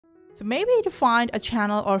So maybe to find a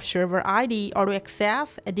channel or server ID or to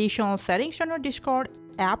access additional settings on your Discord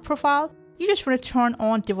app profile, you just want to turn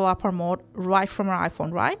on developer mode right from your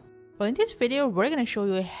iPhone, right? Well, in this video, we're going to show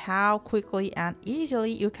you how quickly and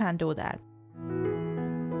easily you can do that.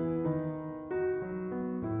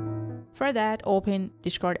 For that, open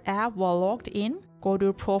Discord app while logged in, go to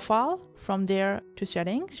your profile, from there to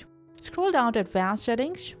settings, scroll down to advanced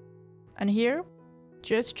settings, and here,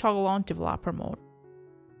 just toggle on developer mode.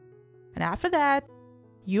 And after that,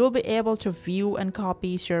 you'll be able to view and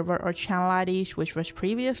copy server or channel IDs which was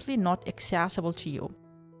previously not accessible to you.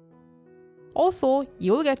 Also,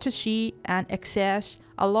 you'll get to see and access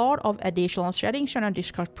a lot of additional settings on your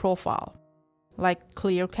Discord profile. Like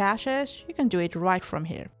clear caches, you can do it right from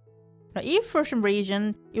here. Now, if for some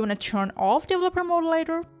reason you want to turn off developer mode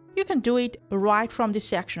later, you can do it right from this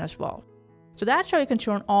section as well. So that's how you can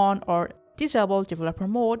turn on or disable developer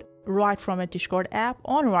mode right from a Discord app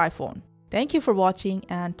on your iPhone. Thank you for watching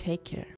and take care.